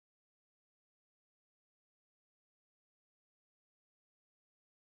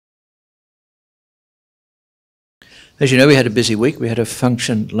As you know, we had a busy week. We had a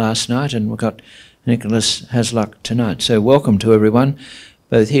function last night and we've got Nicholas Hasluck tonight. So welcome to everyone,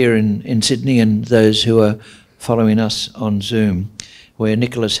 both here in Sydney and those who are following us on Zoom, where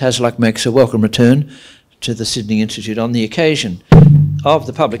Nicholas Hasluck makes a welcome return to the Sydney Institute on the occasion of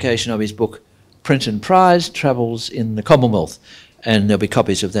the publication of his book, Print and Prize, Travels in the Commonwealth. And there'll be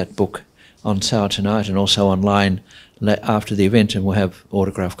copies of that book on sale tonight and also online after the event, and we'll have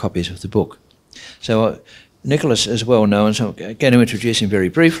autographed copies of the book. So Nicholas is well known, so I'm going to introduce him very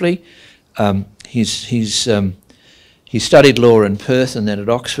briefly. He studied law in Perth and then at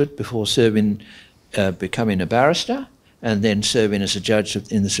Oxford before becoming a barrister and then serving as a judge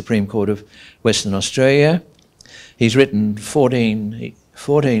in the Supreme Court of Western Australia. He's written 14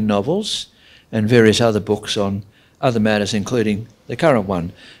 novels and various other books on other matters, including the current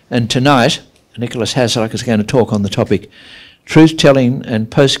one. And tonight, Nicholas Hasluck is going to talk on the topic Truth-Telling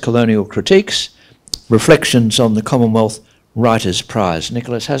and Post-Colonial Critiques, Reflections on the Commonwealth Writers' Prize.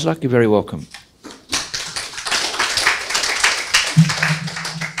 Nicholas Hasluck, you're very welcome.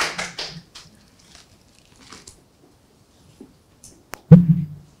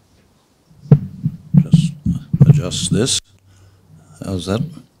 Just adjust this. How's that?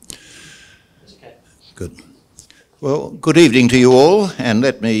 Good. Well, good evening to you all, and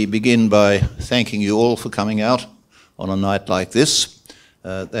let me begin by thanking you all for coming out on a night like this.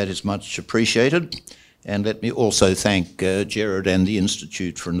 That is much appreciated. And let me also thank Gerard and the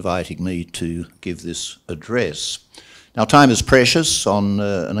Institute for inviting me to give this address. Now, time is precious on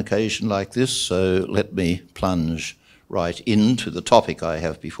an occasion like this, so let me plunge right into the topic I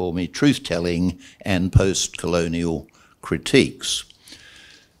have before me, truth-telling and post-colonial critiques.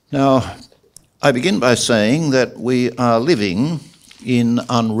 Now, I begin by saying that we are living in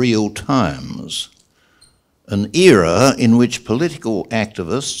unreal times, an era in which political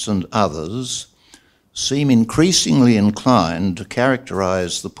activists and others seem increasingly inclined to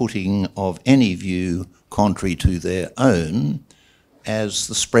characterise the putting of any view contrary to their own as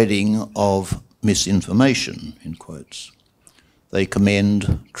the spreading of misinformation, in quotes. They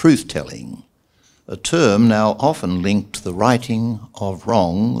commend truth-telling, a term now often linked to the righting of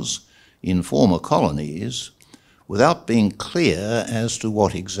wrongs in former colonies, without being clear as to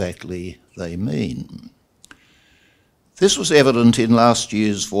what exactly they mean. This was evident in last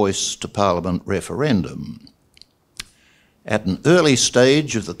year's Voice to Parliament referendum. At an early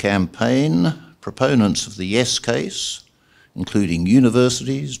stage of the campaign, proponents of the Yes case, including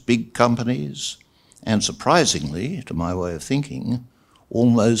universities, big companies, and surprisingly, to my way of thinking,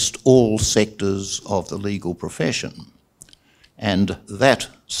 almost all sectors of the legal profession. And that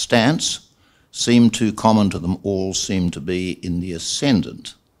stance seemed to, common to them all, seemed to be in the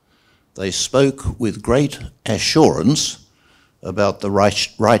ascendant. They spoke with great assurance about the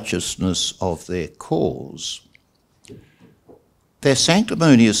righteousness of their cause. Their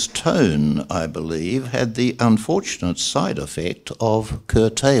sanctimonious tone, I believe, had the unfortunate side effect of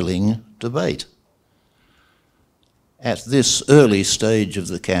curtailing debate. At this early stage of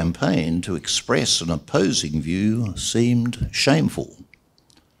the campaign, to express an opposing view seemed shameful.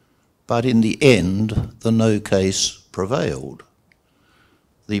 But in the end, the no case prevailed.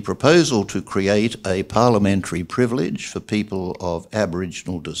 The proposal to create a parliamentary privilege for people of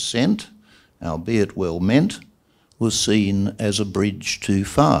Aboriginal descent, albeit well meant, was seen as a bridge too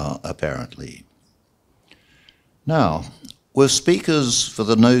far, apparently. Now, were speakers for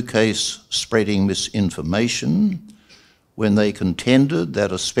the no case spreading misinformation when they contended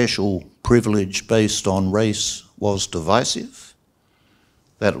that a special privilege based on race was divisive,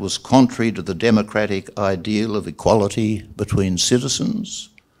 that it was contrary to the democratic ideal of equality between citizens,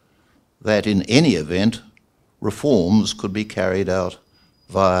 that in any event, reforms could be carried out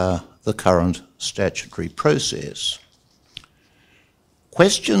via the current statutory process?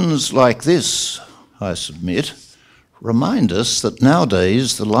 Questions like this, I submit, remind us that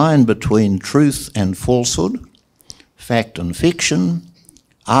nowadays the line between truth and falsehood, fact and fiction,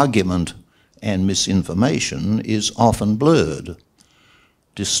 argument and misinformation is often blurred,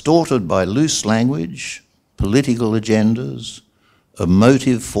 distorted by loose language, political agendas,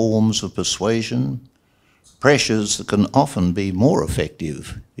 emotive forms of persuasion, pressures that can often be more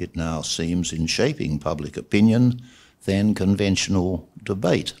effective, it now seems, in shaping public opinion than conventional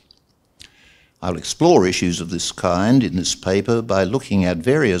debate. I'll explore issues of this kind in this paper by looking at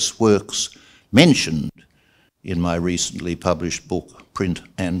various works mentioned in my recently published book, Print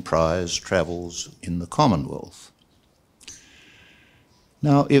and Prize, Travels in the Commonwealth.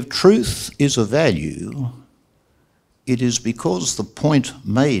 Now, if truth is a value, it is because the point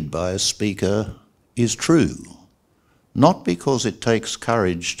made by a speaker is true, not because it takes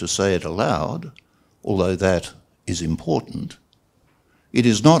courage to say it aloud, although that is important, it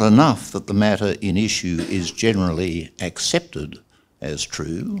is not enough that the matter in issue is generally accepted as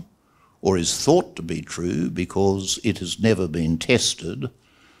true or is thought to be true because it has never been tested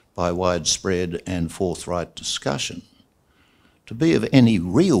by widespread and forthright discussion. To be of any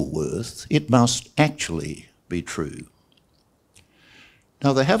real worth, it must actually be true.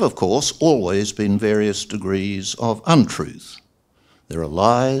 Now, there have, of course, always been various degrees of untruth. There are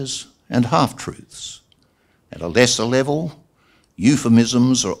lies and half-truths. At a lesser level,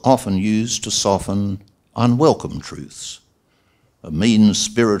 euphemisms are often used to soften unwelcome truths. A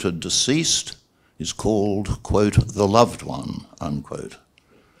mean-spirited deceased is called, quote, the loved one, unquote.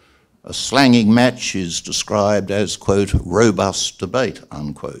 A slanging match is described as, quote, robust debate,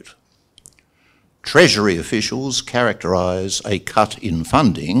 unquote. Treasury officials characterise a cut in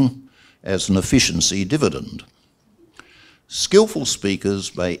funding as an efficiency dividend. Skillful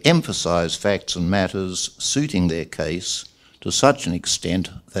speakers may emphasise facts and matters suiting their case to such an extent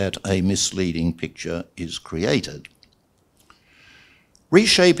that a misleading picture is created.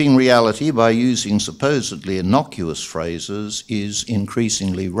 Reshaping reality by using supposedly innocuous phrases is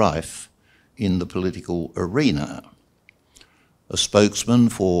increasingly rife in the political arena. A spokesman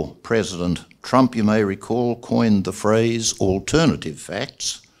for President Trump, you may recall, coined the phrase alternative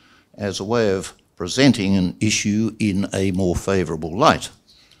facts as a way of presenting an issue in a more favourable light.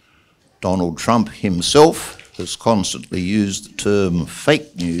 Donald Trump himself has constantly used the term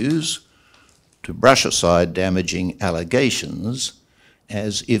fake news to brush aside damaging allegations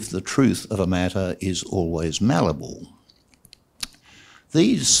as if the truth of a matter is always malleable.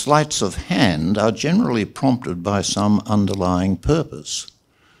 These sleights of hand are generally prompted by some underlying purpose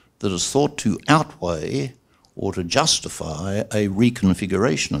that is thought to outweigh or to justify a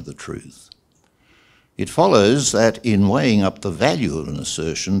reconfiguration of the truth. It follows that in weighing up the value of an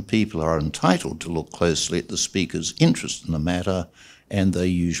assertion, people are entitled to look closely at the speaker's interest in the matter, and they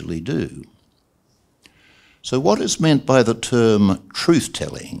usually do. So what is meant by the term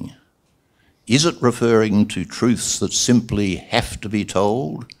truth-telling? Is it referring to truths that simply have to be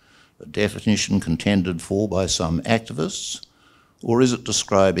told, a definition contended for by some activists, or is it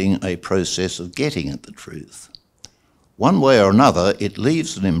describing a process of getting at the truth? One way or another, it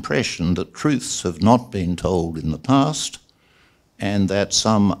leaves an impression that truths have not been told in the past and that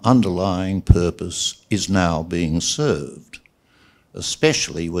some underlying purpose is now being served,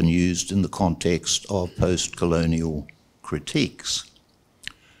 especially when used in the context of post-colonial critiques.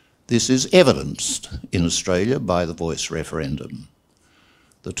 This is evidenced in Australia by the Voice referendum.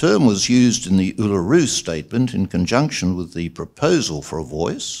 The term was used in the Uluru Statement in conjunction with the proposal for a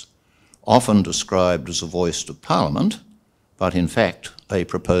voice, often described as a voice to Parliament, but in fact a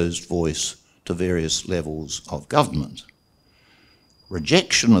proposed voice to various levels of government.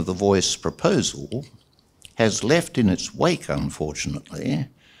 Rejection of the voice proposal has left in its wake, unfortunately,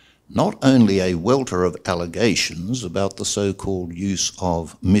 not only a welter of allegations about the so-called use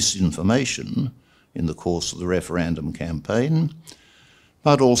of misinformation in the course of the referendum campaign,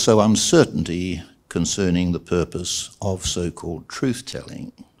 but also uncertainty concerning the purpose of so-called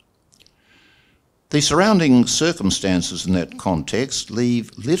truth-telling. The surrounding circumstances in that context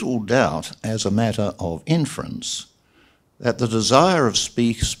leave little doubt as a matter of inference that the desire of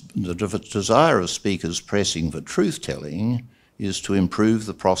speakers pressing for truth-telling is to improve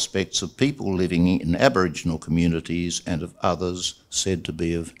the prospects of people living in Aboriginal communities and of others said to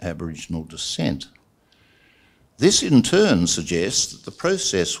be of Aboriginal descent. This in turn suggests that the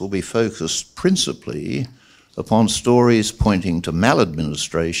process will be focused principally upon stories pointing to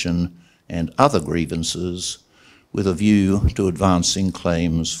maladministration and other grievances with a view to advancing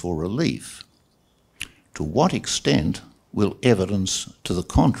claims for relief. To what extent will evidence to the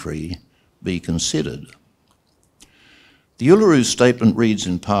contrary be considered? The Uluru Statement reads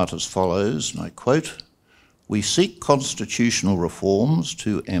in part as follows, and I quote, "We seek constitutional reforms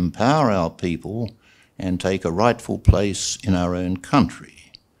to empower our people and take a rightful place in our own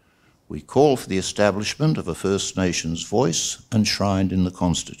country. We call for the establishment of a First Nations voice enshrined in the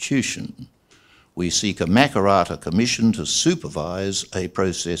Constitution. We seek a Makarrata Commission to supervise a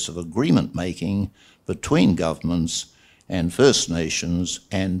process of agreement-making between governments and First Nations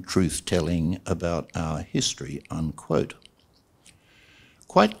and truth-telling about our history," unquote.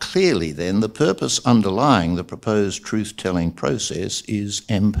 Quite clearly, then, the purpose underlying the proposed truth-telling process is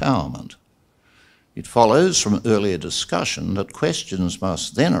empowerment. It follows from earlier discussion that questions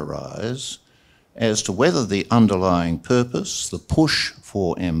must then arise as to whether the underlying purpose, the push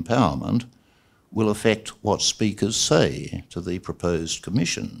for empowerment, will affect what speakers say to the proposed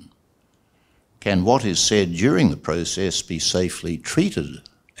commission. Can what is said during the process be safely treated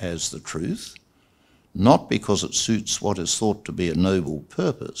as the truth? not because it suits what is thought to be a noble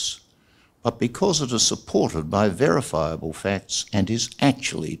purpose, but because it is supported by verifiable facts and is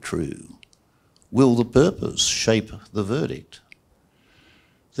actually true. Will the purpose shape the verdict?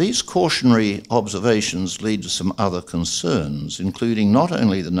 These cautionary observations lead to some other concerns, including not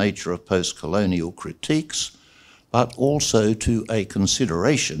only the nature of post-colonial critiques, but also to a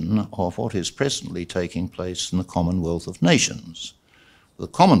consideration of what is presently taking place in the Commonwealth of Nations. The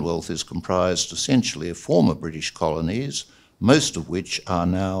Commonwealth is comprised essentially of former British colonies, most of which are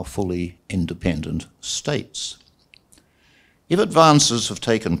now fully independent states. If advances have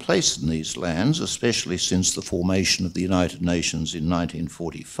taken place in these lands, especially since the formation of the United Nations in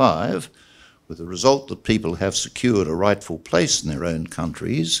 1945, with the result that people have secured a rightful place in their own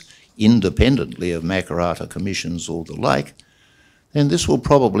countries, independently of Makarrata commissions or the like, then this will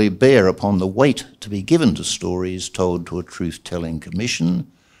probably bear upon the weight to be given to stories told to a truth-telling commission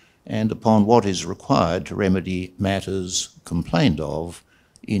and upon what is required to remedy matters complained of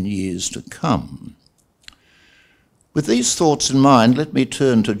in years to come. With these thoughts in mind, let me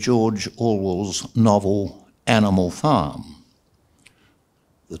turn to George Orwell's novel Animal Farm.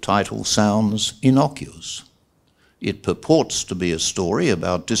 The title sounds innocuous. It purports to be a story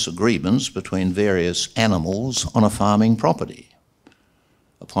about disagreements between various animals on a farming property.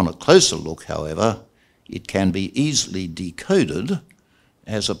 Upon a closer look, however, it can be easily decoded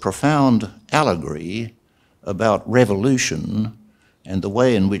as a profound allegory about revolution and the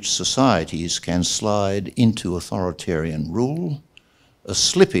way in which societies can slide into authoritarian rule, a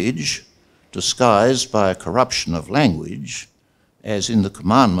slippage disguised by a corruption of language, as in the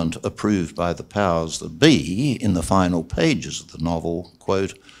commandment approved by the powers that be in the final pages of the novel,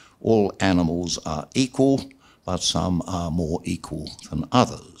 quote, "All animals are equal, but some are more equal than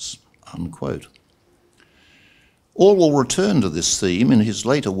others," unquote. Orwell returned to this theme in his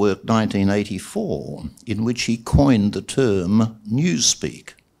later work 1984, in which he coined the term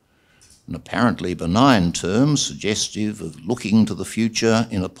newspeak, an apparently benign term suggestive of looking to the future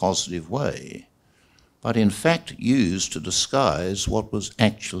in a positive way, but in fact used to disguise what was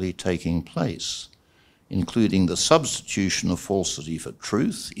actually taking place, including the substitution of falsity for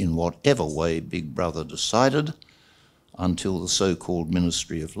truth in whatever way Big Brother decided, until the so-called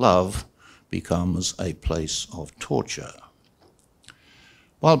Ministry of Love becomes a place of torture.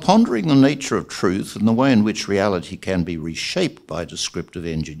 While pondering the nature of truth and the way in which reality can be reshaped by descriptive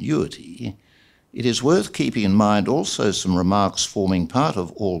ingenuity, it is worth keeping in mind also some remarks forming part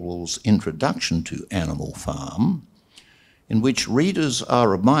of Orwell's introduction to Animal Farm, in which readers are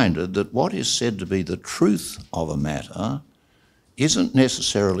reminded that what is said to be the truth of a matter isn't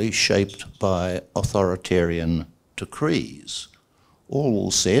necessarily shaped by authoritarian decrees.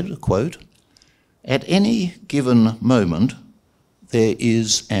 Orwell said, quote, "At any given moment, there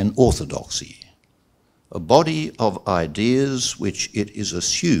is an orthodoxy, a body of ideas which it is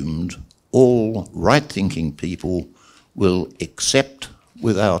assumed all right-thinking people will accept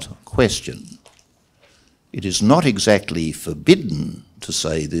without question. It is not exactly forbidden to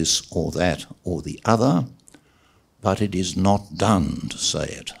say this or that or the other, but it is not done to say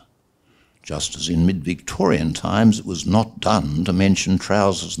it. Just as in mid-Victorian times it was not done to mention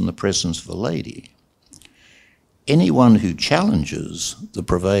trousers in the presence of a lady. Anyone who challenges the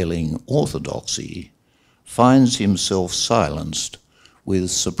prevailing orthodoxy finds himself silenced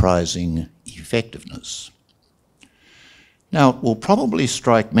with surprising effectiveness." Now, it will probably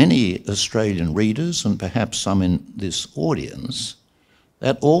strike many Australian readers, and perhaps some in this audience,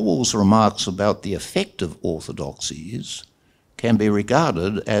 that Orwell's remarks about the effect of orthodoxies can be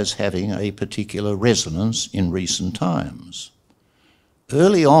regarded as having a particular resonance in recent times.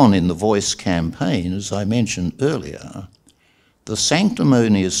 Early on in the Voice campaign, as I mentioned earlier, the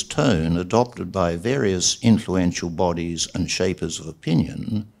sanctimonious tone adopted by various influential bodies and shapers of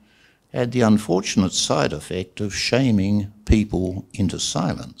opinion had the unfortunate side effect of shaming people into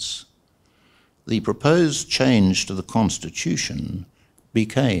silence. The proposed change to the Constitution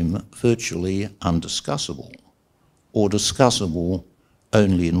became virtually undiscussable, or discussable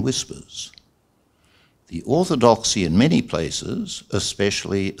only in whispers. The orthodoxy in many places,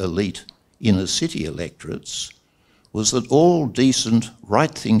 especially elite inner-city electorates, was that all decent,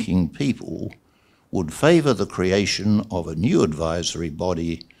 right-thinking people would favour the creation of a new advisory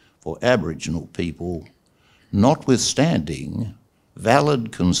body for Aboriginal people, notwithstanding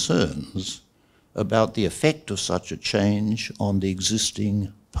valid concerns about the effect of such a change on the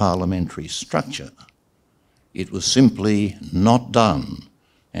existing parliamentary structure. It was simply not done,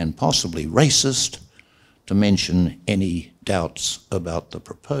 and possibly racist, to mention any doubts about the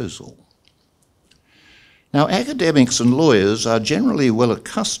proposal. Now, academics and lawyers are generally well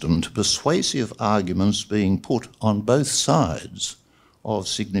accustomed to persuasive arguments being put on both sides of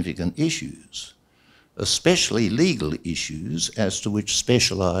significant issues, especially legal issues as to which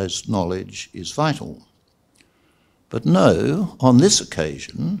specialised knowledge is vital. But no, on this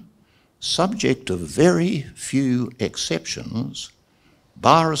occasion, subject to very few exceptions,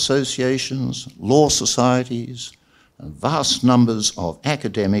 bar associations, law societies, and vast numbers of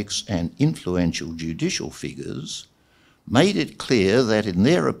academics and influential judicial figures made it clear that, in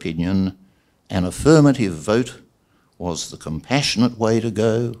their opinion, an affirmative vote was the compassionate way to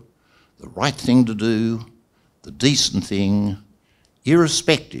go, the right thing to do, the decent thing,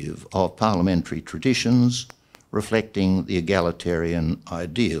 irrespective of parliamentary traditions reflecting the egalitarian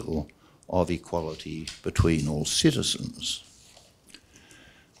ideal of equality between all citizens.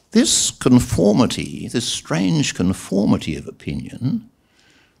 This conformity, this strange conformity of opinion,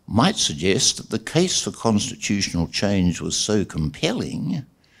 might suggest that the case for constitutional change was so compelling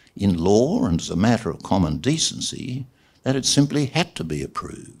in law and as a matter of common decency that it simply had to be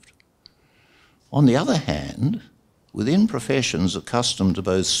approved. On the other hand, within professions accustomed to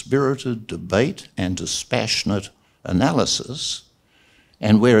both spirited debate and dispassionate analysis,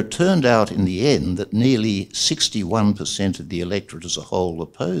 and where it turned out in the end that nearly 61% of the electorate as a whole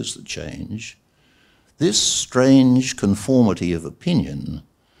opposed the change, this strange conformity of opinion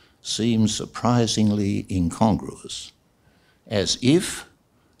seems surprisingly incongruous, as if,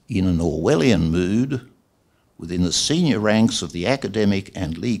 in an Orwellian mood, within the senior ranks of the academic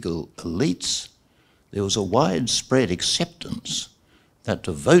and legal elites, there was a widespread acceptance that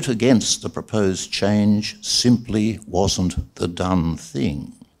to vote against the proposed change simply wasn't the done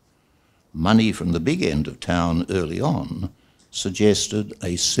thing. Money from the big end of town early on suggested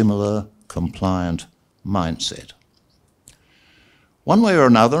a similar compliant mindset. One way or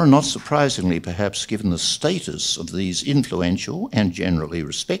another, and not surprisingly perhaps given the status of these influential and generally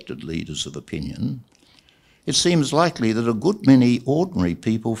respected leaders of opinion, it seems likely that a good many ordinary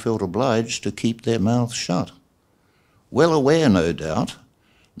people felt obliged to keep their mouths shut. Well aware, no doubt,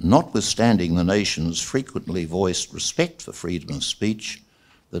 notwithstanding the nation's frequently voiced respect for freedom of speech,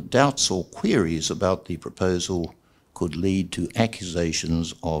 that doubts or queries about the proposal could lead to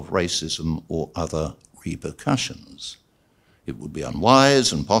accusations of racism or other repercussions. It would be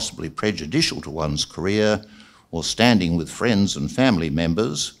unwise and possibly prejudicial to one's career or standing with friends and family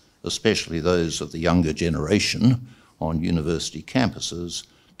members, especially those of the younger generation on university campuses,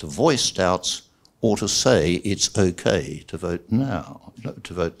 to voice doubts or to say it's okay to vote no.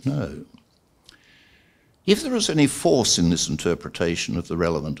 If there is any force in this interpretation of the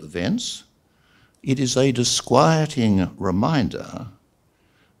relevant events, it is a disquieting reminder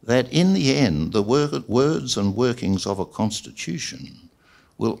that in the end the words and workings of a constitution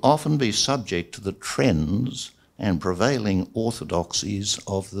will often be subject to the trends and prevailing orthodoxies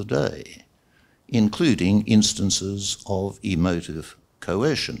of the day, including instances of emotive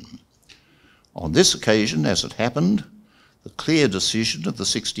coercion. On this occasion, as it happened, the clear decision of the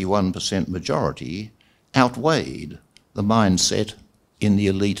 61% majority outweighed the mindset in the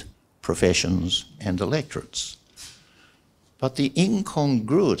elite professions and electorates. But the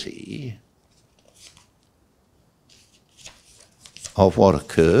incongruity of what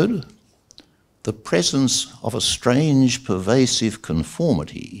occurred, the presence of a strange pervasive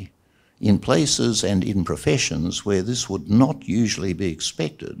conformity in places and in professions where this would not usually be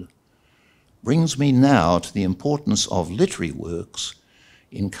expected, brings me now to the importance of literary works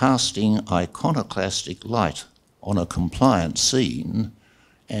in casting iconoclastic light on a compliant scene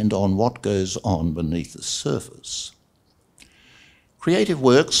and on what goes on beneath the surface. Creative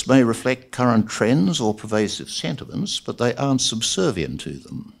works may reflect current trends or pervasive sentiments, but they aren't subservient to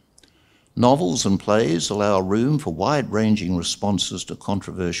them. Novels and plays allow room for wide-ranging responses to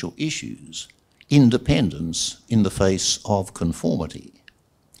controversial issues, independence in the face of conformity.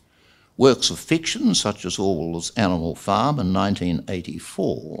 Works of fiction, such as Orwell's Animal Farm in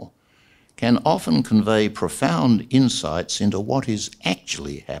 1984, can often convey profound insights into what is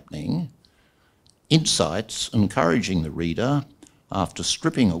actually happening, insights encouraging the reader, after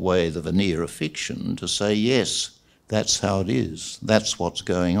stripping away the veneer of fiction, to say, yes, that's how it is, that's what's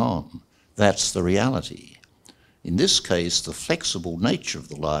going on, that's the reality. In this case, the flexible nature of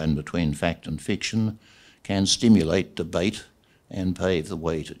the line between fact and fiction can stimulate debate and pave the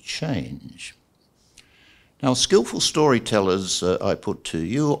way to change. Now, skillful storytellers, I put to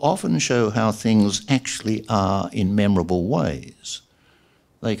you, often show how things actually are in memorable ways.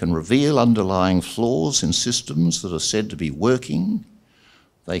 They can reveal underlying flaws in systems that are said to be working.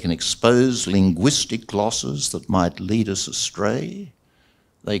 They can expose linguistic glosses that might lead us astray.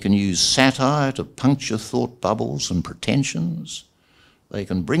 They can use satire to puncture thought bubbles and pretensions. They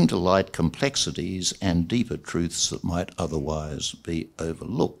can bring to light complexities and deeper truths that might otherwise be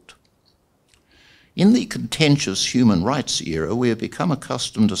overlooked. In the contentious human rights era, we have become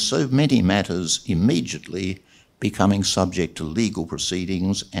accustomed to so many matters immediately becoming subject to legal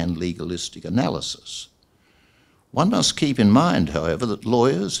proceedings and legalistic analysis. One must keep in mind, however, that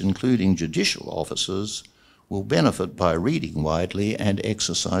lawyers, including judicial officers, will benefit by reading widely and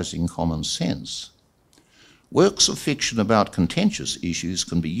exercising common sense. Works of fiction about contentious issues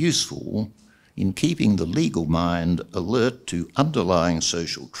can be useful in keeping the legal mind alert to underlying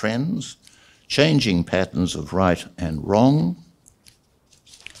social trends, changing patterns of right and wrong,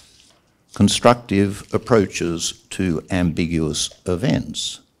 constructive approaches to ambiguous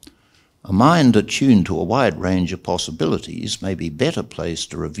events. A mind attuned to a wide range of possibilities may be better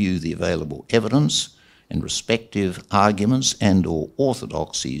placed to review the available evidence and respective arguments and/or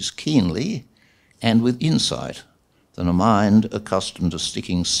orthodoxies keenly and with insight than a mind accustomed to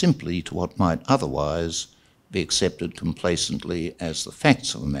sticking simply to what might otherwise be accepted complacently as the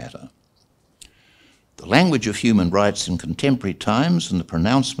facts of a matter. The language of human rights in contemporary times and the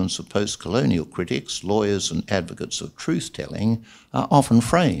pronouncements of post-colonial critics, lawyers and advocates of truth-telling are often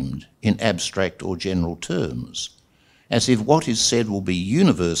framed in abstract or general terms, as if what is said will be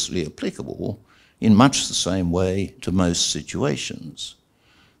universally applicable in much the same way to most situations.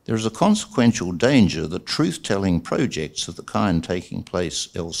 There is a consequential danger that truth-telling projects of the kind taking place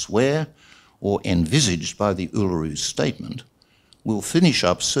elsewhere or envisaged by the Uluru Statement will finish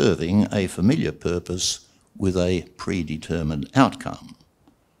up serving a familiar purpose with a predetermined outcome.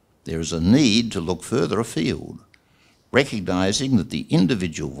 There is a need to look further afield, recognising that the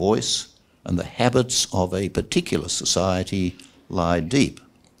individual voice and the habits of a particular society lie deep.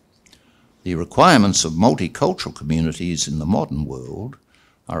 The requirements of multicultural communities in the modern world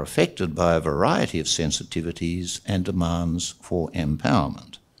are affected by a variety of sensitivities and demands for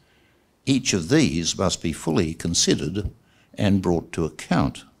empowerment. Each of these must be fully considered and brought to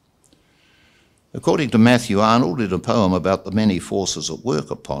account. According to Matthew Arnold, in a poem about the many forces at work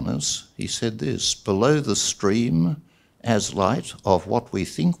upon us, he said this: "Below the stream, as light of what we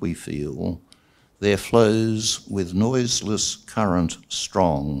think we feel, there flows with noiseless current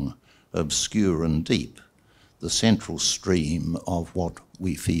strong, obscure and deep, the central stream of what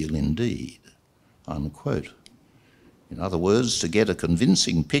we feel indeed." Unquote. In other words, to get a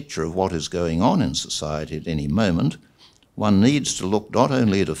convincing picture of what is going on in society at any moment, one needs to look not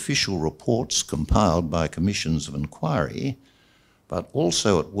only at official reports compiled by commissions of inquiry, but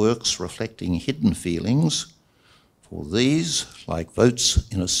also at works reflecting hidden feelings. For these, like votes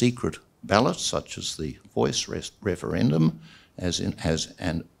in a secret ballot, such as the voice referendum, as in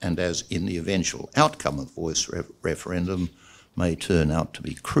the eventual outcome of the voice referendum, may turn out to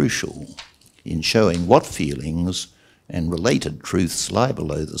be crucial in showing what feelings and related truths lie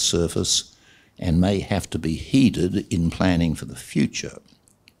below the surface and may have to be heeded in planning for the future.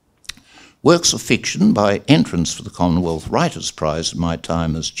 Works of fiction by entrants for the Commonwealth Writers' Prize in my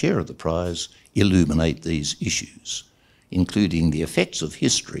time as chair of the prize illuminate these issues, including the effects of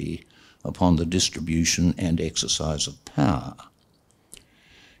history upon the distribution and exercise of power.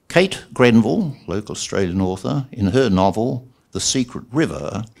 Kate Grenville, local Australian author, in her novel The Secret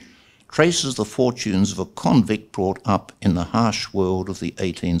River, traces the fortunes of a convict brought up in the harsh world of the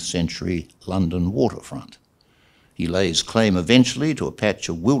 18th century London waterfront. He lays claim eventually to a patch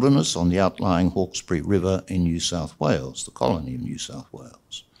of wilderness on the outlying Hawkesbury River in New South Wales, the colony of New South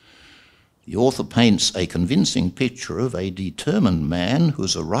Wales. The author paints a convincing picture of a determined man who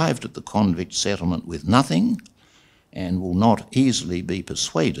has arrived at the convict settlement with nothing and will not easily be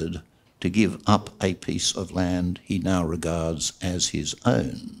persuaded to give up a piece of land he now regards as his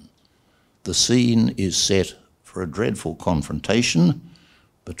own. The scene is set for a dreadful confrontation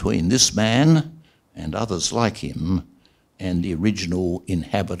between this man and others like him and the original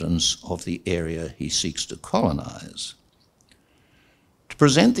inhabitants of the area he seeks to colonise. To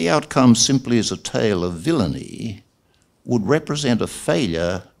present the outcome simply as a tale of villainy would represent a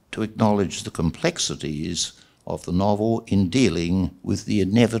failure to acknowledge the complexities of the novel in dealing with the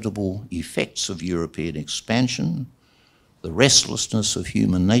inevitable effects of European expansion, the restlessness of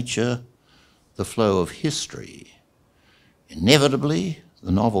human nature, the flow of history. Inevitably,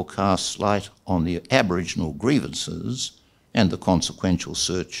 the novel casts light on the Aboriginal grievances and the consequential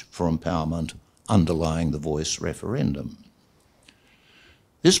search for empowerment underlying the voice referendum.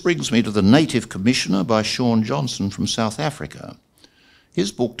 This brings me to The Native Commissioner by Sean Johnson from South Africa.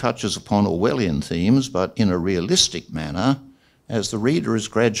 His book touches upon Orwellian themes, but in a realistic manner, as the reader is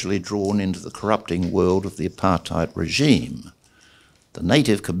gradually drawn into the corrupting world of the apartheid regime. The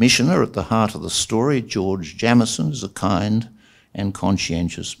native commissioner at the heart of the story, George Jamieson, is a kind and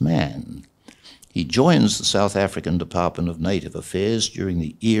conscientious man. He joins the South African Department of Native Affairs during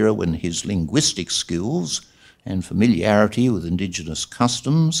the era when his linguistic skills and familiarity with Indigenous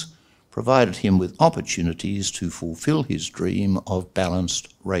customs provided him with opportunities to fulfil his dream of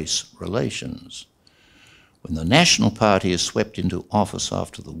balanced race relations. When the National Party is swept into office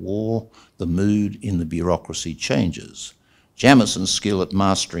after the war, the mood in the bureaucracy changes. Jamieson's skill at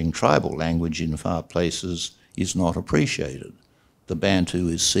mastering tribal language in far places is not appreciated. The Bantu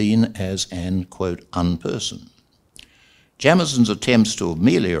is seen as an, quote, unperson. Jamieson's attempts to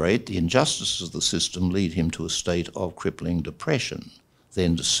ameliorate the injustices of the system lead him to a state of crippling depression,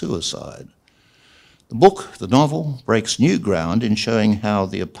 then to suicide. The novel, breaks new ground in showing how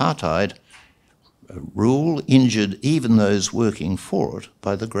the apartheid rule injured even those working for it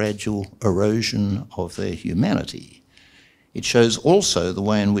by the gradual erosion of their humanity. It shows also the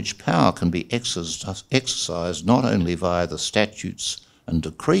way in which power can be exercised not only via the statutes and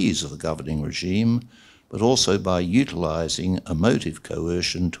decrees of the governing regime, but also by utilising emotive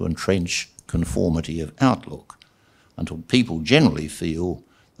coercion to entrench conformity of outlook, until people generally feel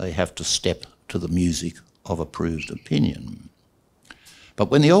they have to step to the music of approved opinion.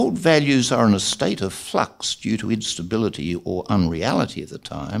 But when the old values are in a state of flux due to instability or unreality at the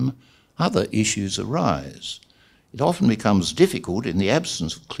time, other issues arise. It often becomes difficult in the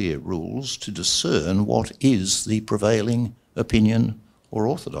absence of clear rules to discern what is the prevailing opinion or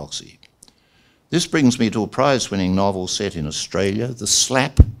orthodoxy. This brings me to a prize-winning novel set in Australia, The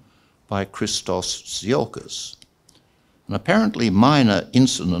Slap by Christos Tsiolkas. An apparently minor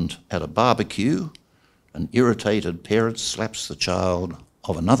incident at a barbecue, an irritated parent slaps the child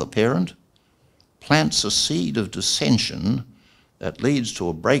of another parent, plants a seed of dissension that leads to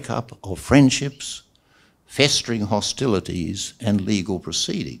a breakup of friendships, festering hostilities and legal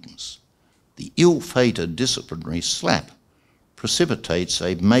proceedings. The ill-fated disciplinary slap precipitates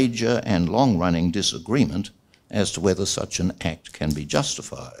a major and long-running disagreement as to whether such an act can be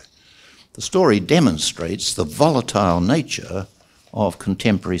justified. The story demonstrates the volatile nature of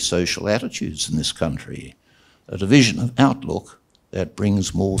contemporary social attitudes in this country, a division of outlook that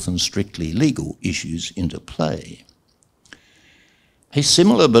brings more than strictly legal issues into play. A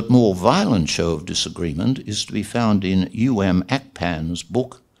similar but more violent show of disagreement is to be found in U.M. Akpan's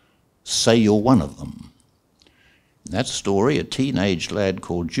book, Say You're One of Them. In that story, a teenage lad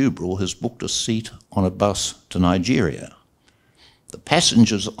called Jubril has booked a seat on a bus to Nigeria. The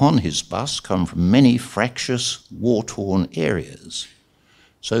passengers on his bus come from many fractious, war-torn areas,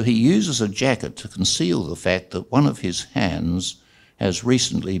 so he uses a jacket to conceal the fact that one of his hands has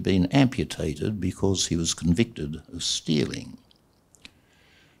recently been amputated because he was convicted of stealing.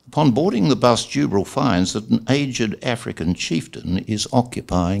 Upon boarding the bus, Jubril finds that an aged African chieftain is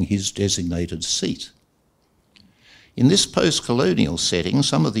occupying his designated seat. In this post-colonial setting,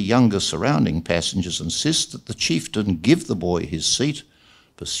 some of the younger surrounding passengers insist that the chieftain give the boy his seat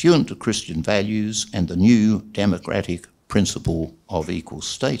pursuant to Christian values and the new democratic principle of equal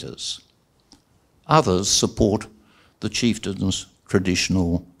status. Others support the chieftain's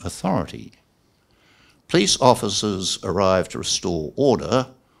traditional authority. Police officers arrive to restore order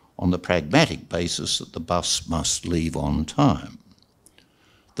on the pragmatic basis that the bus must leave on time.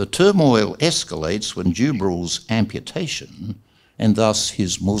 The turmoil escalates when Jubril's amputation, and thus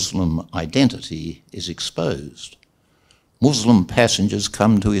his Muslim identity, is exposed. Muslim passengers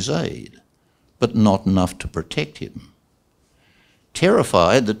come to his aid, but not enough to protect him.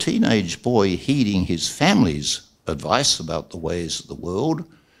 Terrified, the teenage boy, heeding his family's advice about the ways of the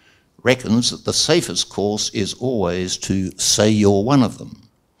world, reckons that the safest course is always to say you're one of them.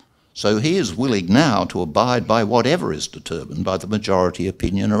 So he is willing now to abide by whatever is determined by the majority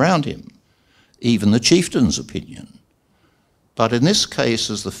opinion around him, even the chieftain's opinion. But in this case,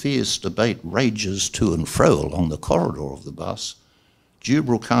 as the fierce debate rages to and fro along the corridor of the bus,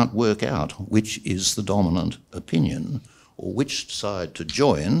 Jubril can't work out which is the dominant opinion, or which side to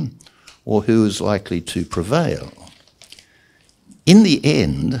join, or who is likely to prevail. In the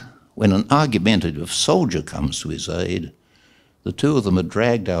end, when an argumentative soldier comes to his aid, the two of them are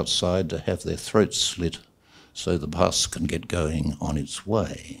dragged outside to have their throats slit so the bus can get going on its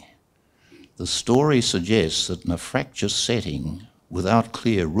way. The story suggests that in a fractious setting, without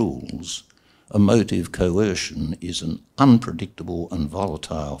clear rules, emotive coercion is an unpredictable and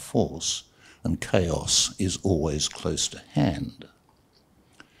volatile force, and chaos is always close to hand.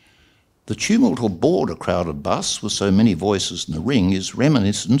 The tumult aboard a crowded bus with so many voices in the ring is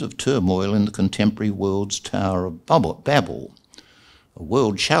reminiscent of turmoil in the contemporary world's Tower of Babel, a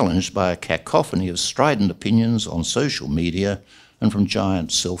world challenged by a cacophony of strident opinions on social media and from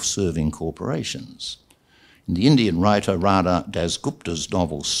giant self-serving corporations. In the Indian writer Rana Dasgupta's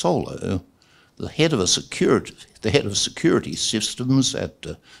novel Solo, the head of security systems at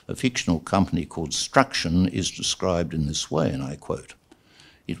a fictional company called Struction is described in this way, and I quote,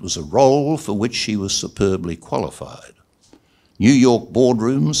 "It was a role for which she was superbly qualified. New York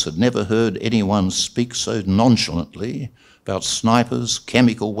boardrooms had never heard anyone speak so nonchalantly about snipers,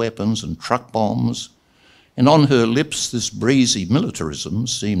 chemical weapons, and truck bombs, and on her lips this breezy militarism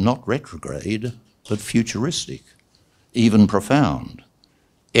seemed not retrograde, but futuristic, even profound.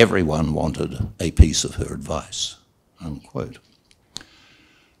 Everyone wanted a piece of her advice," unquote.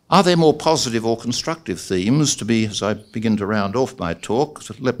 Are there more positive or constructive themes to be, as I begin to round off my talk,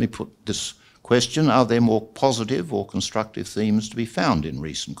 so let me put this question, are there more positive or constructive themes to be found in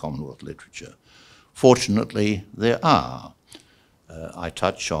recent Commonwealth literature? Fortunately, there are. I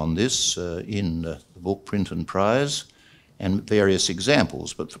touch on this in the book Print and Prize and various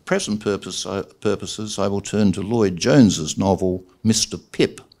examples, but for present purposes I will turn to Lloyd Jones's novel Mr.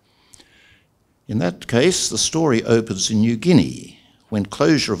 Pip. In that case, the story opens in New Guinea, when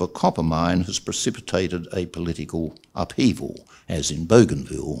closure of a copper mine has precipitated a political upheaval, as in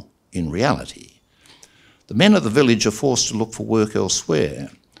Bougainville in reality. The men of the village are forced to look for work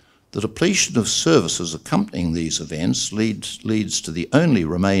elsewhere. The depletion of services accompanying these events leads to the only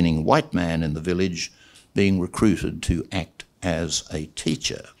remaining white man in the village being recruited to act as a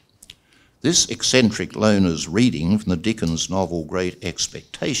teacher. This eccentric loner's reading from the Dickens novel Great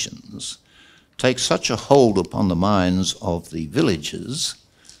Expectations takes such a hold upon the minds of the villagers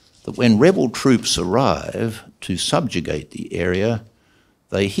that when rebel troops arrive to subjugate the area,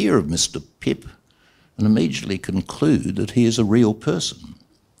 they hear of Mr. Pip and immediately conclude that he is a real person.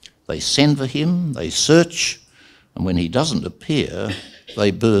 They send for him, they search, and when he doesn't appear,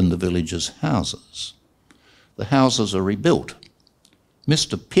 they burn the villagers' houses. The houses are rebuilt.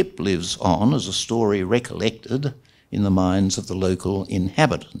 Mr. Pip lives on as a story recollected in the minds of the local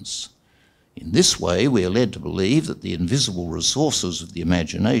inhabitants. In this way, we are led to believe that the invisible resources of the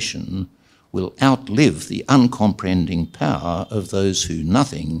imagination will outlive the uncomprehending power of those who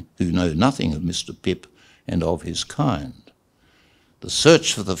know nothing of Mr. Pip and of his kind. The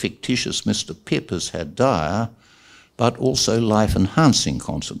search for the fictitious Mr. Pip has had dire, but also life-enhancing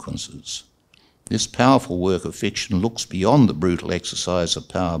consequences. This powerful work of fiction looks beyond the brutal exercise of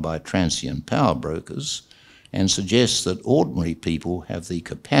power by transient power brokers and suggests that ordinary people have the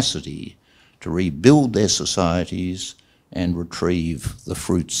capacity to rebuild their societies and retrieve the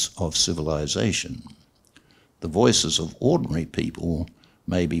fruits of civilization. The voices of ordinary people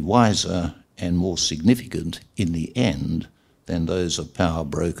may be wiser and more significant in the end than those of power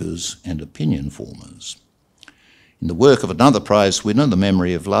brokers and opinion formers. In the work of another prize winner, The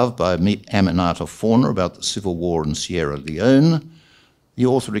Memory of Love by Aminata Forner about the civil war in Sierra Leone, the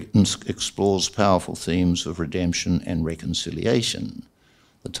author explores powerful themes of redemption and reconciliation.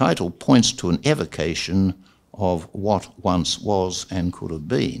 The title points to an evocation of what once was and could have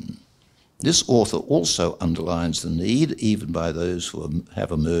been. This author also underlines the need, even by those who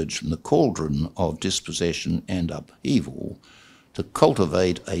have emerged from the cauldron of dispossession and upheaval, to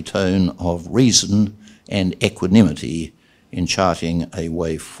cultivate a tone of reason and equanimity in charting a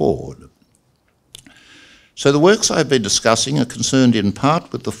way forward. So the works I've been discussing are concerned in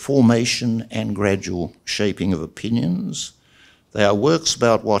part with the formation and gradual shaping of opinions. They are works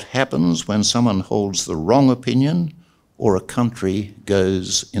about what happens when someone holds the wrong opinion or a country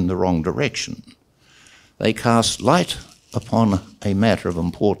goes in the wrong direction. They cast light upon a matter of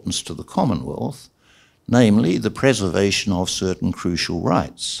importance to the Commonwealth, namely the preservation of certain crucial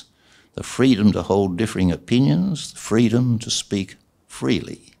rights, the freedom to hold differing opinions, the freedom to speak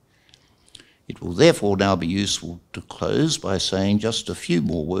freely. It will therefore now be useful to close by saying just a few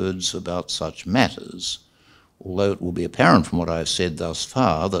more words about such matters, although it will be apparent from what I have said thus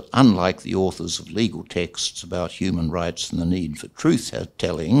far that unlike the authors of legal texts about human rights and the need for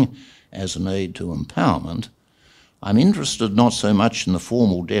truth-telling as an aid to empowerment, I'm interested not so much in the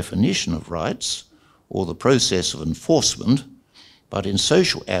formal definition of rights or the process of enforcement, but in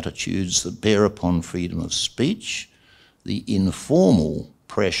social attitudes that bear upon freedom of speech, the informal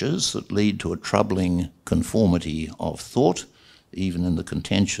pressures that lead to a troubling conformity of thought, even in the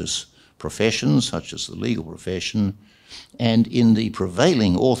contentious professions such as the legal profession, and in the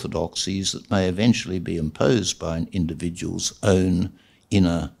prevailing orthodoxies that may eventually be imposed by an individual's own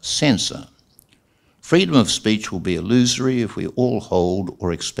inner censor. Freedom of speech will be illusory if we all hold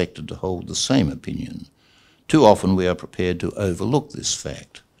or expected to hold the same opinion. Too often we are prepared to overlook this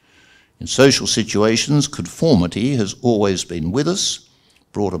fact. In social situations, conformity has always been with us,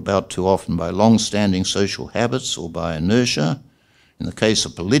 brought about too often by long-standing social habits or by inertia, In the case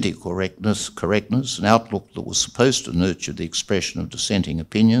of political correctness, an outlook that was supposed to nurture the expression of dissenting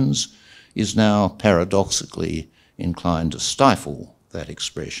opinions is now paradoxically inclined to stifle that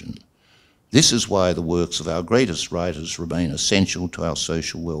expression. This is why the works of our greatest writers remain essential to our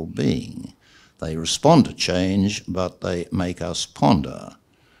social well-being. They respond to change, but they make us ponder.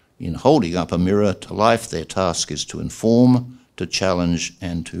 In holding up a mirror to life, their task is to inform, to challenge,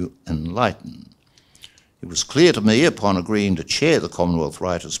 and to enlighten. It was clear to me, upon agreeing to chair the Commonwealth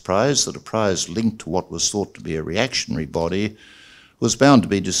Writers' Prize, that a prize linked to what was thought to be a reactionary body was bound to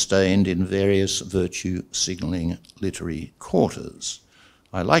be disdained in various virtue-signalling literary quarters.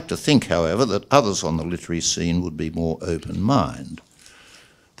 I like to think, however, that others on the literary scene would be more open-minded.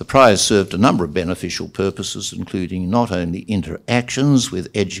 The prize served a number of beneficial purposes, including not only interactions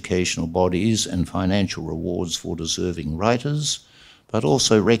with educational bodies and financial rewards for deserving writers, but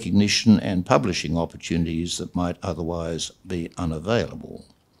also recognition and publishing opportunities that might otherwise be unavailable.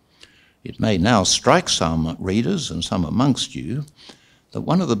 It may now strike some readers and some amongst you that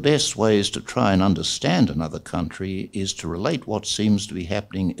one of the best ways to try and understand another country is to relate what seems to be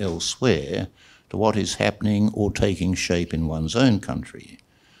happening elsewhere to what is happening or taking shape in one's own country.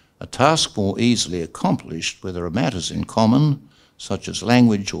 A task more easily accomplished where there are matters in common, such as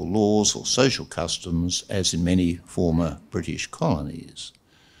language or laws or social customs, as in many former British colonies.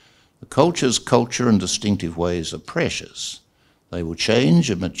 The culture's culture and distinctive ways are precious. They will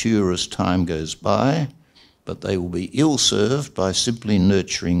change and mature as time goes by, but they will be ill-served by simply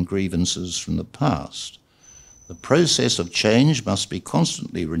nurturing grievances from the past. The process of change must be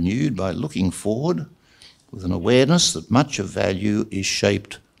constantly renewed by looking forward with an awareness that much of value is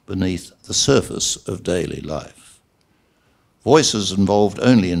shaped beneath the surface of daily life. Voices involved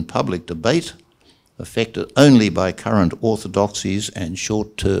only in public debate, affected only by current orthodoxies and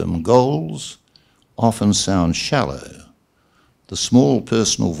short-term goals, often sound shallow. The small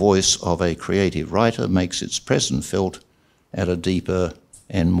personal voice of a creative writer makes its presence felt at a deeper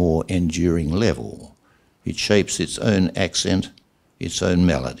and more enduring level. It shapes its own accent, its own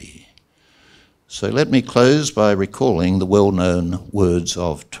melody. So let me close by recalling the well-known words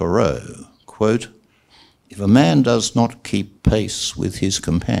of Thoreau, quote, "If a man does not keep pace with his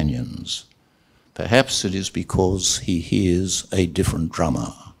companions, perhaps it is because he hears a different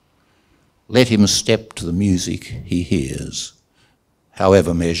drummer. Let him step to the music he hears,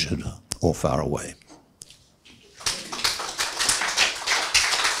 however measured or far away."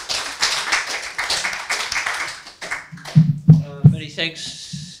 Many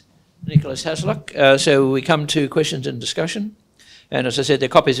thanks, Nicholas Hasluck. So we come to questions and discussion. And as I said, there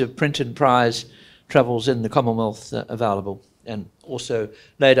are copies of Print and Prize Travels in the Commonwealth available, and also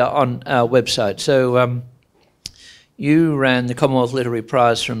later on our website. So you ran the Commonwealth Literary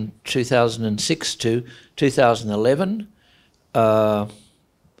Prize from 2006 to 2011. Well,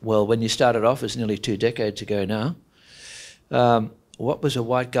 when you started off, it's nearly 2 decades ago now. What was a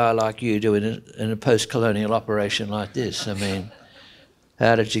white guy like you doing in a post-colonial operation like this? I mean,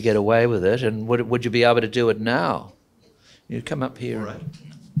 how did you get away with it, and would you be able to do it now? You come up here. All right.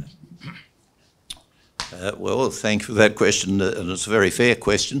 Well, thank you for that question, and it's a very fair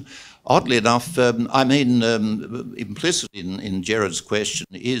question. Oddly enough, implicit in Gerard's question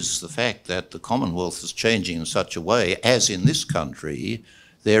is the fact that the Commonwealth is changing in such a way, as in this country,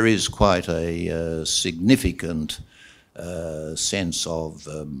 there is quite a significant sense of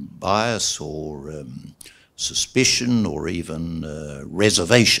bias or suspicion or even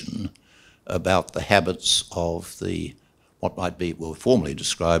reservation about the habits of what might be formerly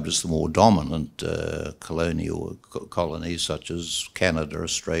described as the more dominant colonies such as Canada,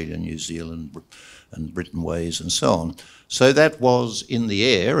 Australia, New Zealand, and Britain ways and so on. So that was in the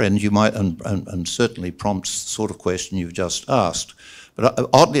air, and you might, and certainly prompts the sort of question you've just asked.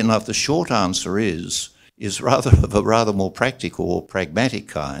 But oddly enough, the short answer is rather of a rather more practical or pragmatic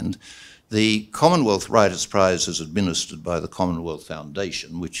kind. The Commonwealth Writers' Prize is administered by the Commonwealth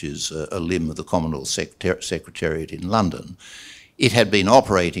Foundation, which is a limb of the Commonwealth Secretariat in London. It had been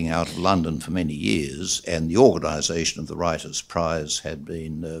operating out of London for many years, and the organisation of the Writers' Prize had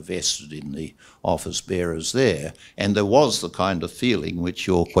been vested in the office bearers there. And there was the kind of feeling which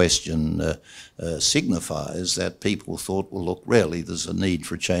your question signifies, that people thought, well, look, really, there's a need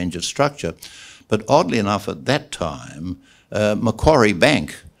for a change of structure. But oddly enough, at that time, Macquarie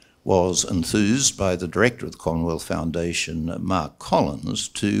Bank was enthused by the director of the Commonwealth Foundation, Mark Collins,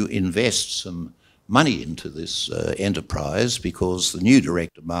 to invest some money into this enterprise, because the new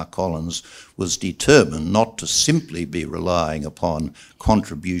director, Mark Collins, was determined not to simply be relying upon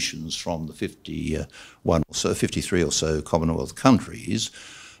contributions from the 53 or so Commonwealth countries,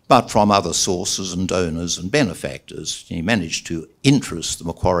 but from other sources and donors and benefactors. He managed to interest the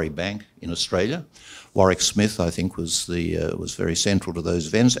Macquarie Bank in Australia. Warwick Smith, I think, was very central to those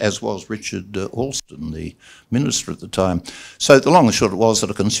events, as was Richard Alston, the minister at the time. So the long and short was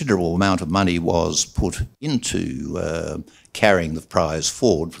that a considerable amount of money was put into carrying the prize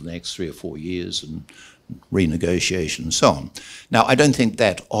forward for the next 3 or 4 years and renegotiation and so on. Now, I don't think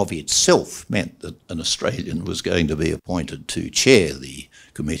that of itself meant that an Australian was going to be appointed to chair the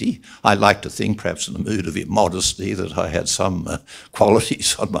committee. I like to think, perhaps in a mood of immodesty, that I had some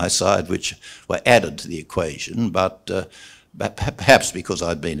qualities on my side which were added to the equation, but perhaps because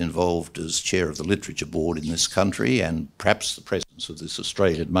I'd been involved as chair of the literature board in this country, and perhaps the presence of this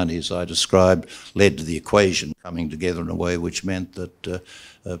Australian money, as I described, led to the equation coming together in a way which meant that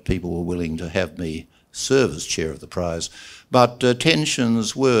people were willing to have me serve as chair of the prize. But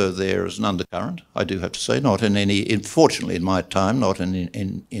tensions were there as an undercurrent, I do have to say, not in any, fortunately in my time, not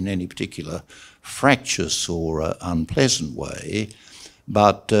in any particular fractious or unpleasant way,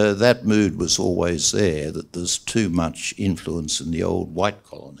 but that mood was always there, that there's too much influence in the old white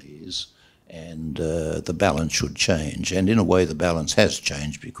colonies and the balance should change. And in a way the balance has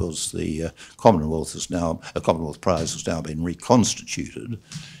changed, because the Commonwealth Prize has now been reconstituted.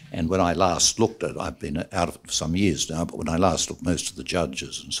 And when I last looked at it, I've been out of it for some years now, but when I last looked, most of the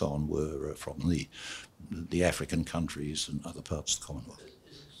judges and so on were from the African countries and other parts of the Commonwealth.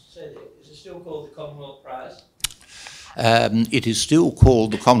 Is it still called the Commonwealth Prize? It is still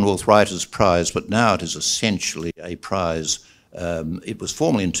called the Commonwealth Writers' Prize, but now it is essentially a prize. It was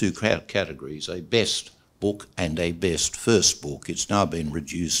formerly in 2 categories, a best book and a best first book. It's now been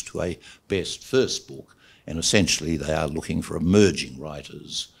reduced to a best first book, and essentially they are looking for emerging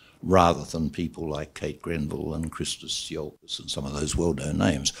writers rather than people like Kate Grenville and Christus Tsiolkas and some of those well-known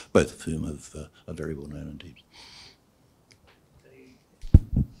names, both of whom are very well-known indeed.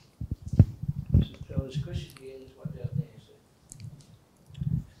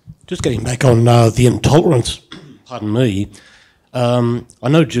 Just getting back on the intolerance, pardon me. I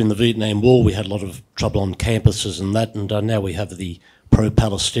know during the Vietnam War we had a lot of trouble on campuses and that, and now we have the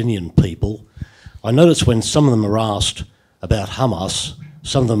pro-Palestinian people. I noticed when some of them are asked about Hamas,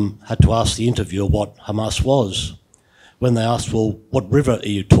 some of them had to ask the interviewer what Hamas was. When they asked, well, what river are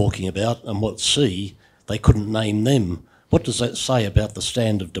you talking about and what sea, they couldn't name them. What does that say about the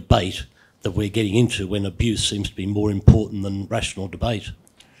stand of debate that we're getting into when abuse seems to be more important than rational debate?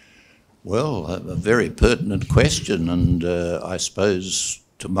 Well, a very pertinent question, and I suppose,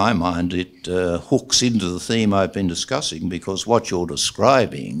 to my mind, it hooks into the theme I've been discussing, because what you're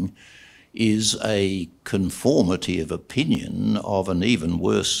describing is a conformity of opinion of an even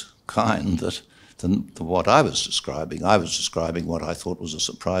worse kind than what I was describing. I was describing what I thought was a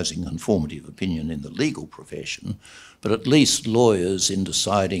surprising conformity of opinion in the legal profession, but at least lawyers, in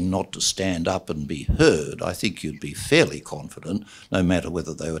deciding not to stand up and be heard, I think you'd be fairly confident, no matter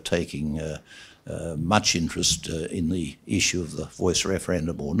whether they were taking much interest in the issue of the voice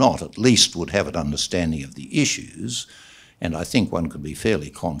referendum or not, at least would have an understanding of the issues. And I think one could be fairly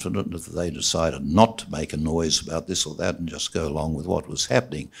confident that if they decided not to make a noise about this or that and just go along with what was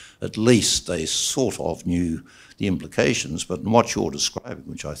happening, at least they sort of knew the implications. But in what you're describing,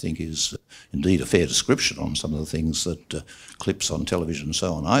 which I think is indeed a fair description on some of the things that clips on television and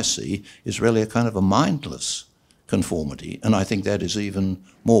so on I see, is really a kind of a mindless conformity. And I think that is even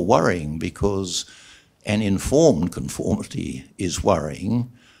more worrying, because an informed conformity is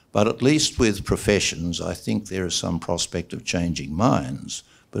worrying. But at least with professions, I think there is some prospect of changing minds.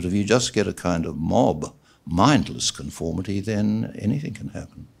 But if you just get a kind of mob, mindless conformity, then anything can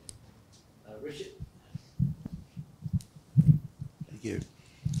happen. Richard? Thank you.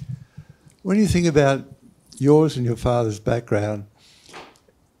 When you think about yours and your father's background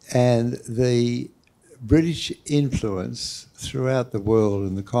and the British influence throughout the world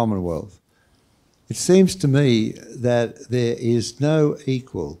and the Commonwealth, it seems to me that there is no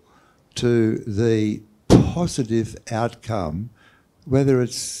equal to the positive outcome, whether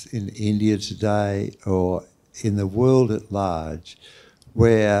it's in India today or in the world at large,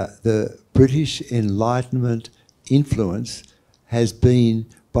 where the British Enlightenment influence has been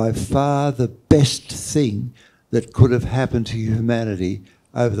by far the best thing that could have happened to humanity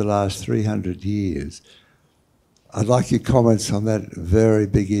over the last 300 years. I'd like your comments on that very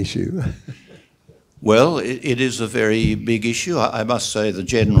big issue. Well, it is a very big issue. I must say the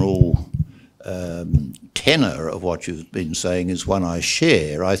general tenor of what you've been saying is one I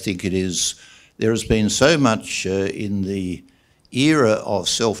share. I think it is, there has been so much in the era of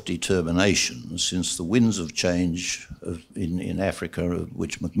self-determination since the winds of change in Africa,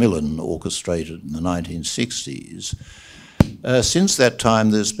 which Macmillan orchestrated in the 1960s, Since that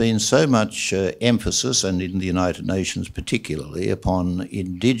time, there's been so much emphasis, and in the United Nations particularly, upon the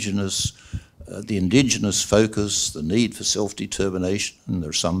indigenous focus, the need for self-determination, and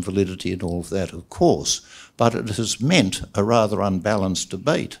there's some validity in all of that, of course, but it has meant a rather unbalanced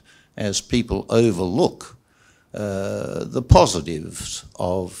debate as people overlook the positives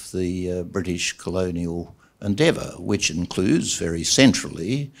of the British colonial endeavour, which includes very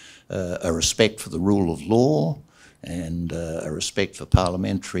centrally a respect for the rule of law and a respect for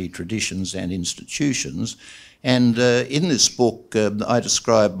parliamentary traditions and institutions. And in this book, I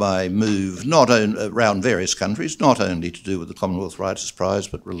describe my move around various countries, not only to do with the Commonwealth Writers' Prize,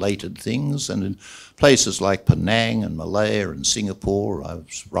 but related things. And in places like Penang and Malaya and Singapore, I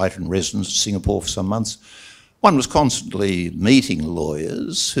was writer in residence in Singapore for some months. One was constantly meeting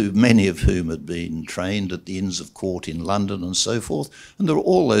lawyers, many of whom had been trained at the Inns of Court in London and so forth, and there were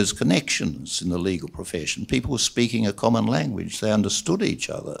all those connections in the legal profession. People were speaking a common language, they understood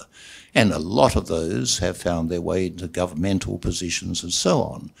each other, and a lot of those have found their way into governmental positions and so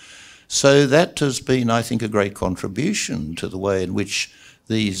on. So that has been, I think, a great contribution to the way in which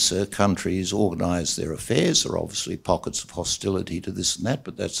these countries organise their affairs. There are obviously pockets of hostility to this and that,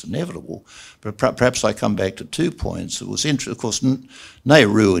 but that's inevitable. But perhaps I come back to 2 points. It was interesting, of course,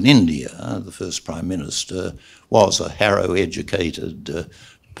 Nehru in India, the first Prime Minister, was a Harrow-educated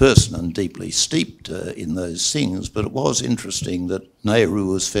person and deeply steeped in those things, but it was interesting that Nehru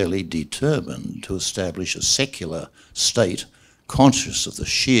was fairly determined to establish a secular state conscious of the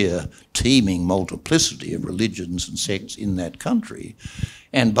sheer teeming multiplicity of religions and sects in that country.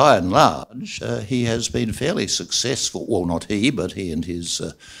 And by and large, he has been fairly successful, well, not he, but he and his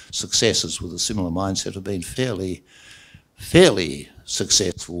successors with a similar mindset have been fairly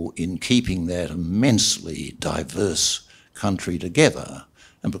successful in keeping that immensely diverse country together.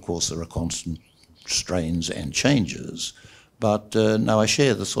 And of course, there are constant strains and changes. But no, I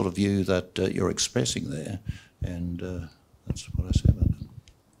share the sort of view that you're expressing there, and that's what I say about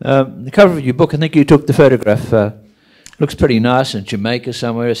that. The cover of your book, I think you took the photograph. Looks pretty nice in Jamaica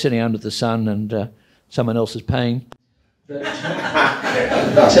somewhere, sitting under the sun, and someone else is paying. But,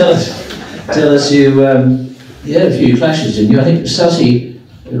 tell us, you had a few clashes, didn't you? I think Sasi,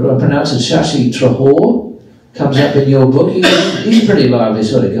 I pronounce it Shashi Trahor, comes up in your book. He's a pretty lively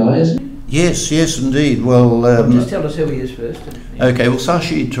sort of guy, isn't he? Yes, indeed. Well, just tell us who he is first. Okay, well,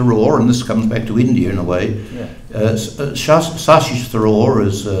 Shashi Tharoor, and this comes back to India in a way. Yeah. Shashi Tharoor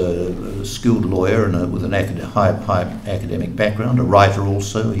is a skilled lawyer and with an high academic background, a writer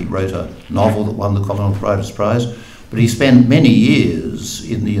also. He wrote a novel that won the Commonwealth Writers' Prize, but he spent many years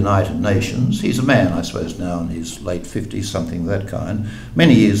in the United Nations. He's a man, I suppose, now in his late 50s, something of that kind.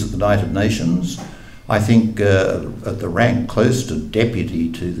 Many years at the United Nations. I think at the rank close to deputy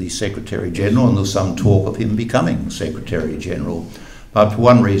to the Secretary General, and there's some talk of him becoming Secretary General. But for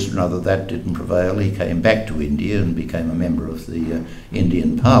one reason or another, that didn't prevail. He came back to India and became a member of the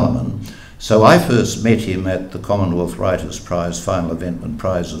Indian Parliament. So I first met him at the Commonwealth Writers' Prize final event when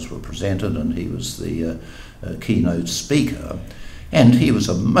prizes were presented, and he was the keynote speaker. And he was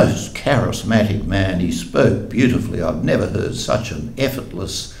a most charismatic man. He spoke beautifully. I've never heard such an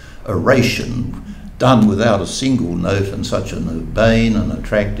effortless oration done without a single note, and such an urbane and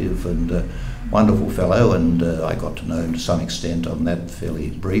attractive and wonderful fellow, and I got to know him to some extent on that fairly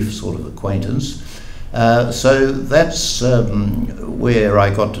brief sort of acquaintance. So that's where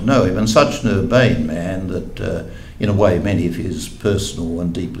I got to know him, and such an urbane man that in a way many of his personal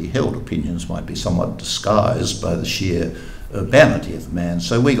and deeply held opinions might be somewhat disguised by the sheer urbanity of the man.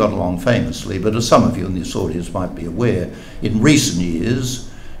 So we got along famously, but as some of you in this audience might be aware, in recent years,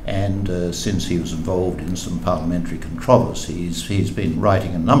 and since he was involved in some parliamentary controversies, he's been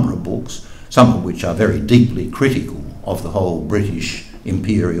writing a number of books, some of which are very deeply critical of the whole British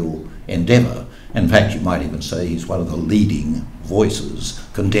imperial endeavour. In fact, you might even say he's one of the leading voices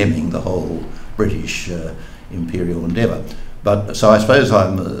condemning the whole British imperial endeavour. But so I suppose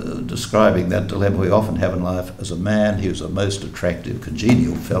I'm describing that dilemma we often have in life. As a man, he was a most attractive,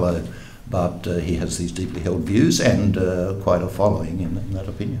 congenial fellow, but he has these deeply held views and quite a following in that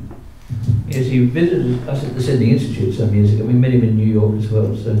opinion. Yes, he visited us at the Sydney Institute some years ago. We met him in New York as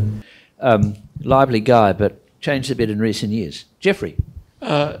well. So, lively guy, but changed a bit in recent years. Geoffrey.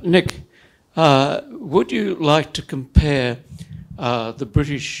 Nick, would you like to compare the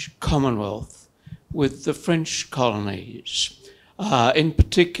British Commonwealth with the French colonies? In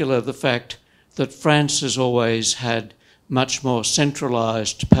particular, the fact that France has always had much more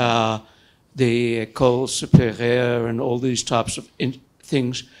centralised power, the École Supérieure and all these types of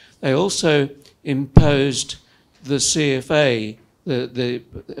things. They also imposed the CFA,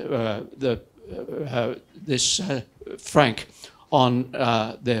 this frank on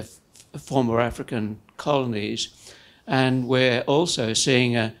their former African colonies. And we're also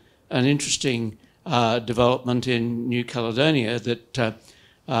seeing an interesting development in New Caledonia that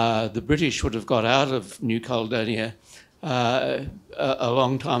the British would have got out of New Caledonia a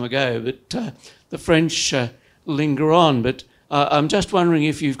long time ago, but the French linger on. But I'm just wondering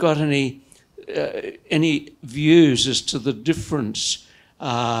if you've got any views as to the difference,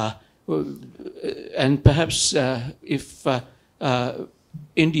 and perhaps if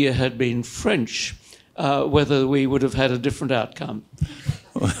India had been French, whether we would have had a different outcome.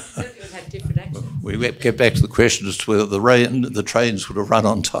 We get back to the question as to whether the trains would have run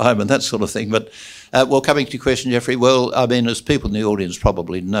on time and that sort of thing. But, well, coming to your question, Jeffrey, well, I mean, as people in the audience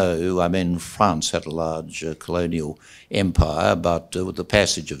probably know, I mean, France had a large colonial empire, but with the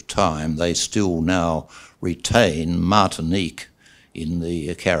passage of time, they still now retain Martinique in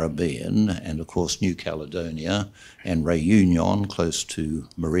the Caribbean and, of course, New Caledonia and Réunion close to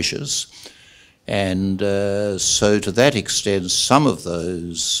Mauritius. And so to that extent, some of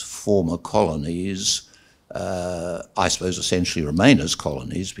those former colonies, I suppose, essentially remain as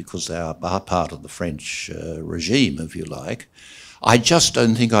colonies because they are part of the French regime, if you like. I just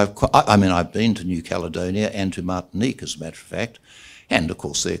don't think I mean, I've been to New Caledonia and to Martinique, as a matter of fact, and of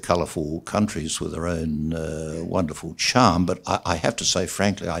course they're colourful countries with their own wonderful charm, but I have to say,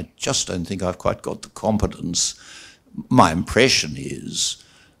 frankly, I just don't think I've quite got the competence. My impression is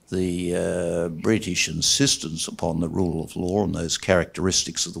the British insistence upon the rule of law and those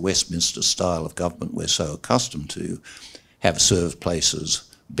characteristics of the Westminster style of government we're so accustomed to have served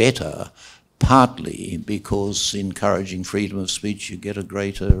places better, partly because encouraging freedom of speech you get a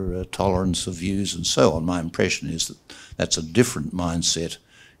greater tolerance of views and so on. My impression is that that's a different mindset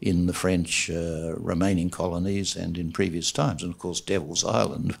in the French remaining colonies and in previous times. And of course Devil's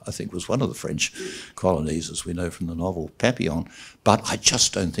Island, I think, was one of the French colonies, as we know from the novel Papillon. But I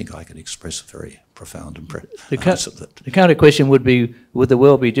just don't think I can express a very profound answer to that. The counter question would be, would the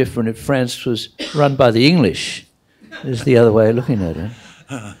world be different if France was run by the English? Is the other way of looking at it.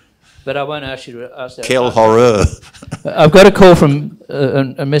 But I won't ask you to ask that. Quel horreur. I've got a call from,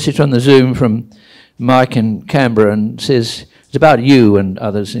 a message on the Zoom from Mike in Canberra, and says, it's about you and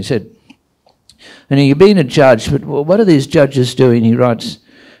others. And he said, and you've been a judge, but what are these judges doing? He writes,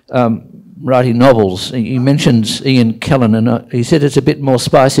 writing novels. He mentions Ian Kellen, and he said it's a bit more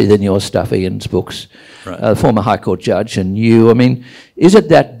spicy than your stuff, Ian's books. Right. Former High Court judge, and you. I mean, is it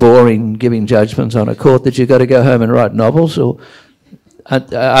that boring giving judgments on a court that you've got to go home and write novels? Or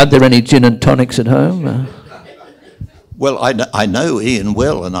are there any gin and tonics at home? Well, I know Ian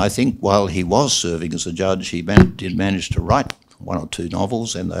well, and I think while he was serving as a judge, he did manage to write one or two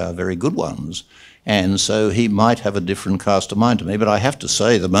novels, and they are very good ones. And so he might have a different cast of mind to me. But I have to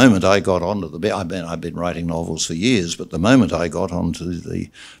say, the moment I got onto the bench, I've been writing novels for years, but the moment I got onto the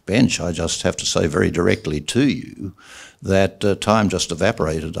bench, I just have to say very directly to you that time just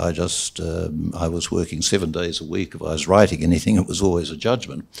evaporated. I was working 7 days a week. If I was writing anything, it was always a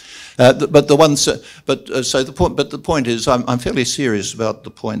judgment. The point is, I'm fairly serious about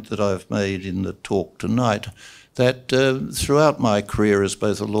the point that I've made in the talk tonight, that throughout my career as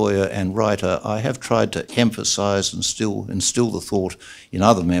both a lawyer and writer, I have tried to emphasise and instill the thought in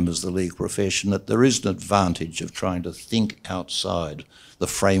other members of the legal profession that there is an advantage of trying to think outside the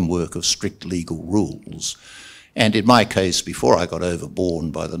framework of strict legal rules. And in my case, before I got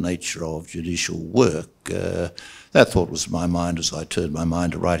overborne by the nature of judicial work, that thought was in my mind as I turned my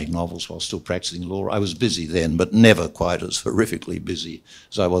mind to writing novels while still practising law. I was busy then, but never quite as horrifically busy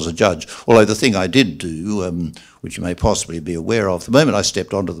as I was a judge. Although the thing I did do, which you may possibly be aware of, the moment I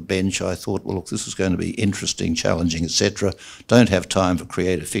stepped onto the bench, I thought, well, look, this is going to be interesting, challenging, etc. Don't have time for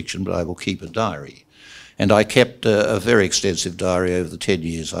creative fiction, but I will keep a diary. And I kept a very extensive diary over the 10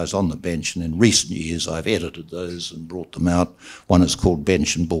 years I was on the bench, and in recent years I've edited those and brought them out. One is called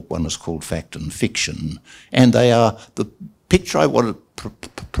Bench and Book, one is called Fact and Fiction. And they are, the picture I want to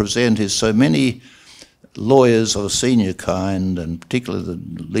present is so many lawyers of a senior kind, and particularly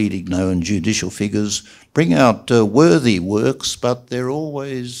the leading known judicial figures, bring out worthy works, but they're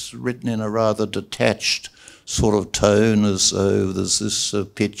always written in a rather detached sort of tone, as though there's this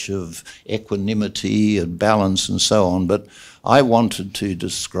pitch of equanimity and balance and so on. But I wanted to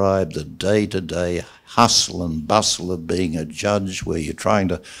describe the day-to-day hustle and bustle of being a judge, where you're trying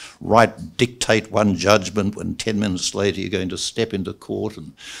to dictate one judgment when 10 minutes later you're going to step into court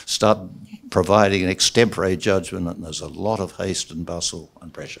and start providing an extempore judgment, and there's a lot of haste and bustle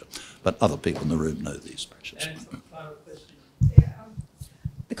and pressure. But other people in the room know these pressures.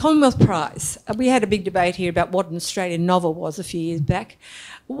 The Commonwealth Prize. We had a big debate here about what an Australian novel was a few years back.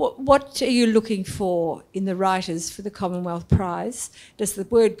 What are you looking for in the writers for the Commonwealth Prize? Does the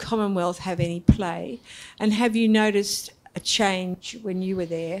word Commonwealth have any play? And have you noticed a change when you were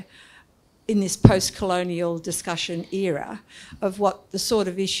there in this post-colonial discussion era of what the sort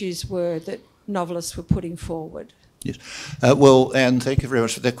of issues were that novelists were putting forward? Yes. Well, Anne, thank you very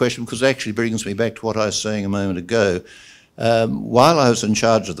much for that question, because it actually brings me back to what I was saying a moment ago. While I was in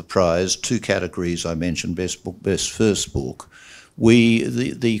charge of the prize, two categories I mentioned, best book, best first book,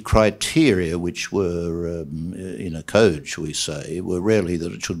 the criteria which were in a code, shall we say, were rarely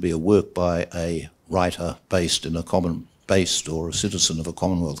that it should be a work by a writer based in a based or a citizen of a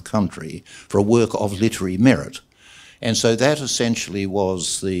Commonwealth country for a work of literary merit. And so that essentially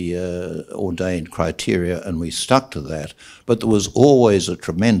was the ordained criteria, and we stuck to that. But there was always a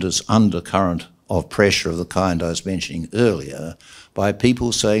tremendous undercurrent of pressure of the kind I was mentioning earlier by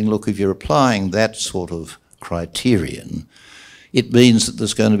people saying, look, if you're applying that sort of criterion, it means that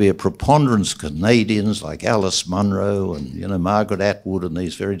there's going to be a preponderance of Canadians like Alice Munro and, you know, Margaret Atwood and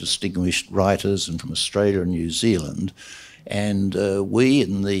these very distinguished writers, and from Australia and New Zealand. And we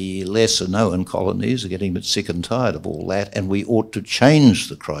in the lesser known colonies are getting a bit sick and tired of all that, and we ought to change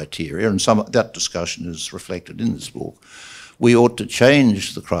the criteria, and some of that discussion is reflected in this book. We ought to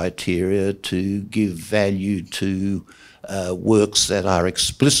change the criteria to give value to works that are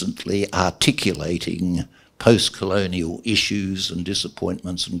explicitly articulating post-colonial issues and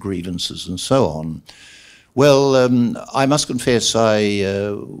disappointments and grievances and so on. Well, I must confess I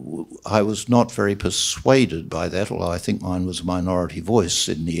was not very persuaded by that, although I think mine was a minority voice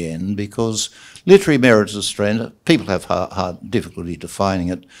in the end, because literary merit is Australian. People have hard difficulty defining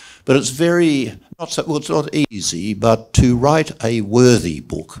it, but it's very, it's not easy, but to write a worthy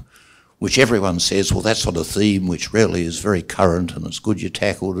book, which everyone says, well, that's on a theme which really is very current and it's good you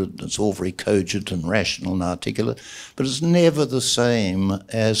tackled it, and it's all very cogent and rational and articulate, but it's never the same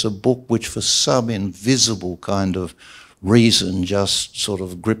as a book which for some invisible kind of reason just sort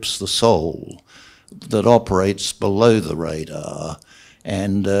of grips the soul, that operates below the radar.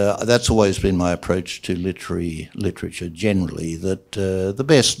 And that's always been my approach to literature generally, that the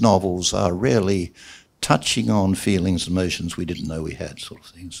best novels are rarely touching on feelings and emotions we didn't know we had, sort of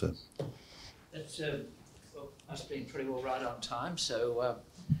thing. So that's must have been pretty well right on time. So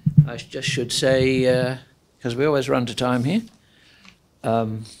I just should say, because we always run to time here.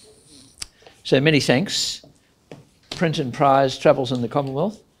 So many thanks. Print and Prize: Travels in the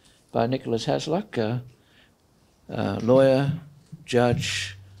Commonwealth by Nicholas Hasluck, lawyer,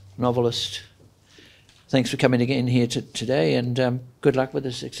 judge, novelist. Thanks for coming again here today, and good luck with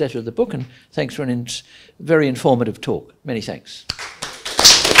the success of the book, and thanks for a very informative talk. Many thanks.